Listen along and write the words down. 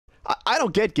I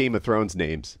don't get Game of Thrones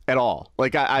names at all.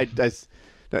 Like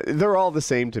they're all the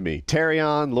same to me.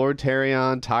 Tyrion, Lord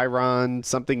Tyrion, Tyron,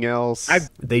 something else.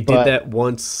 They did that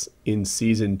once in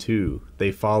season 2.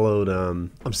 They followed.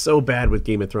 I'm so bad with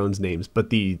Game of Thrones names, but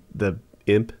the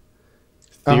imp,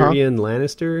 Tyrion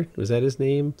Lannister, was that his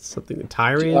name? Something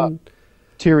Tyrion.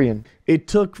 Tyrion. It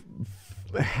took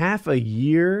half a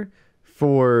year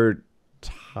for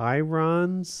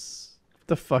Tyron's. What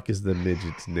the fuck is the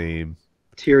midget's name?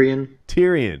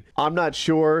 Tyrion. I'm not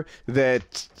sure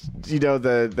that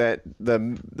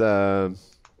the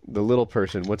little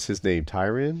person. What's his name?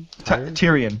 Tyrion.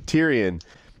 Tyrion.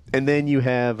 And then you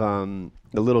have the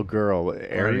little girl,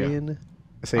 Arya.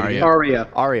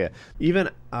 Arya. Even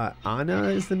Anna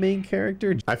is the main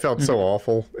character. I felt so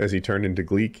awful as he turned into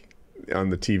Gleek on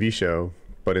the TV show,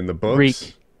 but in the books,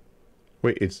 Greek.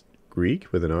 Wait, it's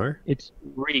Greek with an R? It's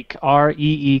Reek.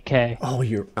 R-E-E-K. Oh,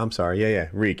 I'm sorry. Yeah.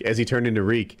 Reek. As he turned into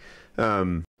Reek.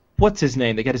 What's his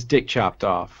name? They got his dick chopped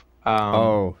off.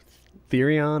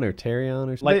 Therion or Terion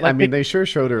or something. They sure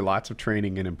showed her lots of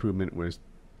training and improvement with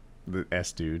the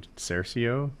S dude.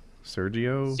 Sergio?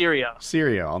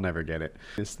 Syrio. I'll never get it.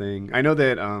 This thing. I know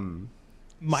that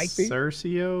Might be.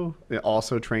 Sergio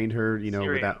also trained her,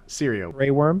 without Syrio.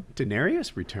 Grey Worm.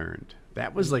 Daenerys returned.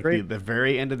 That was like the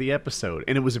very end of the episode,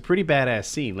 and it was a pretty badass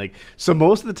scene. Like, so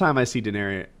most of the time I see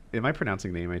Daenerys. Am I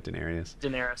pronouncing the name right? Daenerys.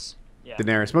 Yeah.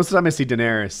 Daenerys. Most of the time I see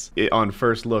Daenerys, on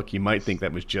first look, you might think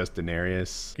that was just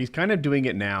Daenerys. He's kind of doing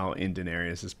it now in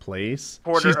Daenerys' place.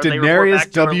 She's Daenerys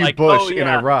W. Bush in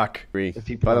Iraq.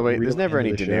 By the way, there's never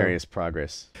any Daenerys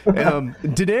progress.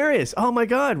 Daenerys, oh my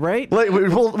god, right? Like,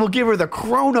 we'll give her the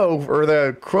Chrono, or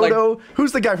the Chrono. Like,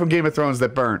 who's the guy from Game of Thrones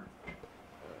that burnt?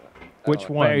 Which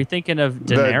one? Are you thinking of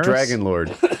Daenerys? The Dragon Lord.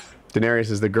 Daenerys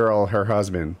is the girl, her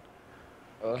husband.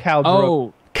 Khal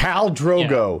Drogo. Khal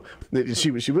Drogo. Yeah.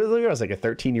 She was like a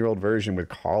 13-year-old version with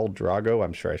Khal Drogo.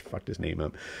 I'm sure I fucked his name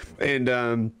up.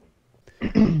 And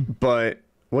but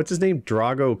what's his name?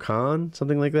 Drogo Khan,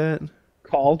 something like that.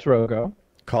 Khal Drogo.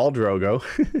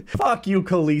 Fuck you,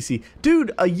 Khaleesi.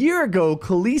 Dude, a year ago,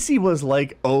 Khaleesi was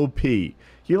like OP.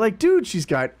 You're like, dude, she's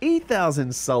got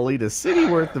 8,000 Sullied, a city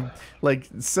worth of, like,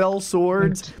 sell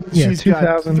swords. Yeah, she's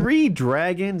got 3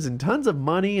 dragons and tons of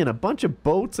money and a bunch of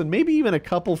boats and maybe even a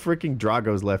couple freaking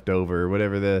Dragos left over or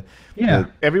whatever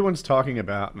everyone's talking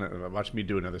about. Watch me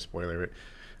do another spoiler.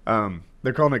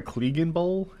 They're calling it Clegane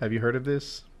Bowl. Have you heard of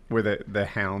this? Where the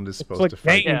hound is supposed to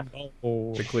fight.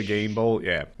 The Clegane Bowl,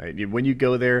 yeah. When you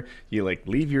go there, you like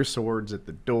leave your swords at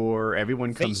the door.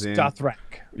 Everyone comes in. Dothrak.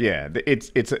 Yeah,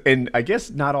 and I guess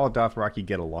not all Dothraki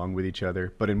get along with each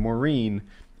other, but in Maureen,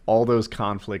 all those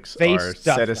conflicts are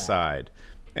set aside.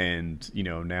 And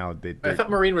now I thought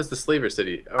Maureen was the slaver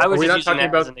city. Are we not talking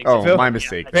about? Oh, my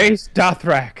mistake. Face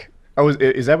Dothrak. Oh,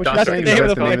 is that what you're saying?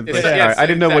 That's the name of the place. Yes, I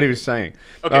didn't know what he was saying.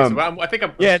 Okay, so I think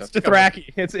I'm... Yeah, it's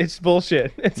Dothraki. It's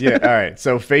bullshit. Yeah, all right.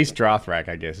 So Face Dothrak,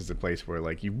 I guess, is a place where,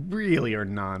 like, you really are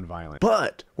non-violent.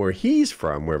 But where he's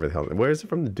from, wherever the hell... Where is it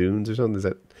from? The Dunes or something? Is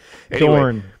that...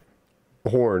 Anyway,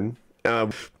 Horn.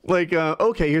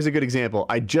 Okay, here's a good example.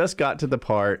 I just got to the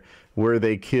part where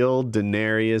they killed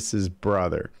Daenerys'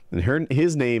 brother. And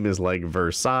his name is, like,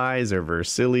 Versailles or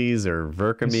Versailles or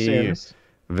Verkami.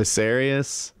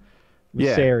 Viserys.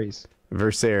 Yeah.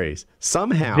 Viserys.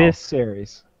 Somehow.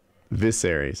 Viserys.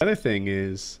 Other thing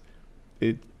is,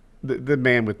 the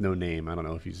man with no name. I don't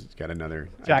know if he's got another.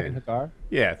 Jaqen H'ghar.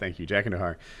 Yeah, thank you, Jaqen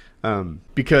H'ghar.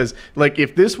 Because like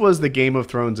if this was the Game of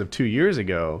Thrones of 2 years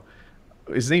ago,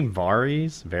 his name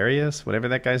Varius, whatever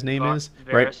that guy's name is,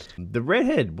 right? The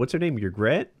redhead. What's her name?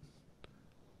 Ygritte.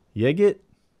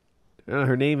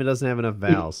 Her name, it doesn't have enough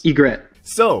vowels. Ygritte.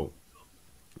 So,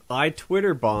 I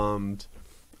Twitter bombed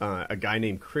a guy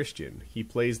named Christian. He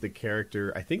plays the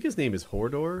character, I think his name is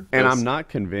Hodor. And I'm not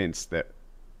convinced that...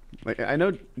 Like, I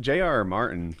know J.R.R.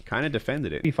 Martin kind of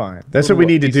defended it. Be fine. That's what we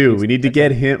need to do. We need to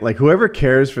get him... Like, whoever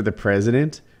cares for the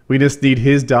president, we just need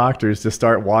his doctors to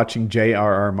start watching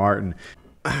J.R.R. Martin.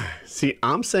 See,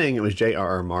 I'm saying it was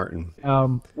J.R.R. Martin.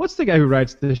 What's the guy who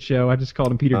writes this show? I just called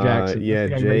him Peter Jackson. Yeah,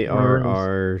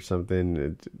 J.R.R.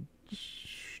 something.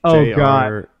 Oh,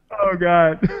 God. Oh,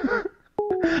 God.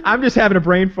 I'm just having a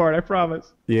brain fart, I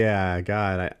promise. Yeah,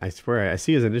 God, I swear, I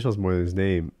see his initials more than his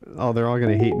name. Oh, they're all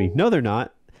going to hate me. No, they're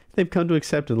not. They've come to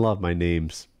accept and love my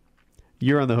names.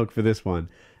 You're on the hook for this one.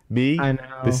 Me, I know.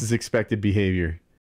 This is expected behavior.